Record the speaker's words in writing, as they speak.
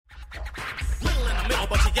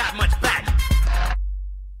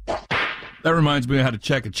That reminds me of how to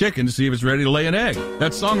check a chicken to see if it's ready to lay an egg.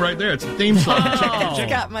 That song right there, it's a theme song. Oh,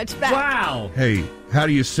 got much back. Wow. Hey, how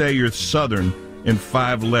do you say you're Southern in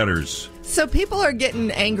 5 letters? So people are getting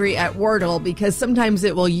angry at Wordle because sometimes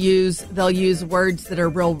they'll use words that are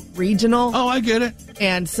real regional. Oh, I get it.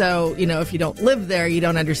 And so, if you don't live there, you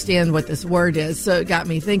don't understand what this word is. So it got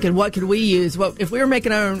me thinking, what could we use? If we were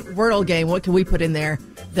making our own Wordle game, what could we put in there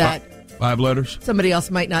that 5 letters? somebody else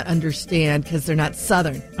might not understand because they're not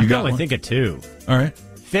Southern? I can only think of 2. All right.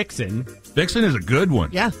 Fixin'. Fixin' is a good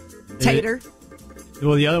one. Yeah. Tater.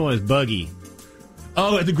 Well, the other one is buggy.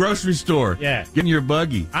 Oh, at the grocery store. Yeah. Getting your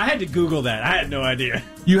buggy. I had to Google that. I had no idea.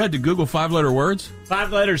 You had to Google 5-letter words?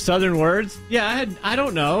 5-letter Southern words? Yeah, I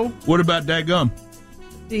don't know. What about daggum?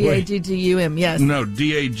 D-A-G-G-U-M, yes. No,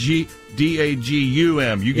 D-A-G-U-M.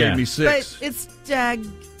 You gave me 6. But it's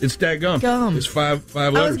It's daggum. Gum. It's 5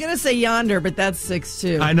 letters. I was going to say yonder, but that's 6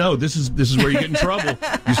 too. I know. This is where you get in trouble.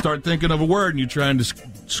 You start thinking of a word and you're trying to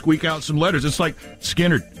squeak out some letters. It's like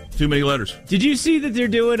Skinner. Too many letters. Did you see that they're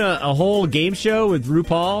doing a whole game show with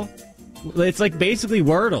RuPaul? It's like basically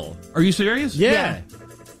Wordle. Are you serious? Yeah.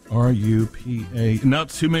 R-U-P-A. No,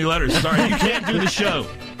 it's too many letters. Sorry, you can't do the show.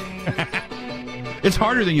 It's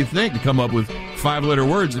harder than you think to come up with 5-letter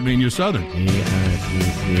words that mean you're Southern.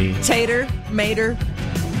 Tater, mater.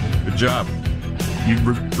 Good job. You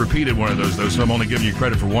repeated one of those, though, so I'm only giving you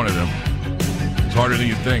credit for one of them. It's harder than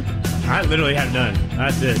you think. I literally have none.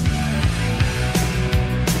 That's it.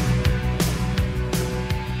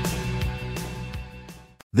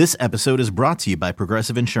 This episode is brought to you by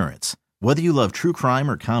Progressive Insurance. Whether you love true crime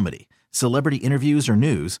or comedy, celebrity interviews or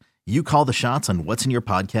news, you call the shots on what's in your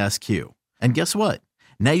podcast queue. And guess what?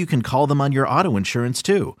 Now you can call them on your auto insurance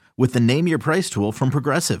too with the Name Your Price tool from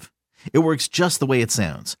Progressive. It works just the way it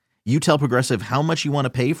sounds. You tell Progressive how much you want to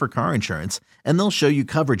pay for car insurance, and they'll show you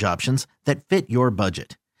coverage options that fit your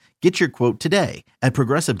budget. Get your quote today at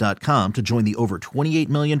Progressive.com to join the over 28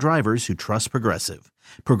 million drivers who trust Progressive.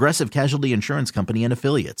 Progressive Casualty Insurance Company and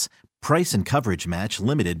Affiliates. Price and coverage match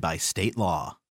limited by state law.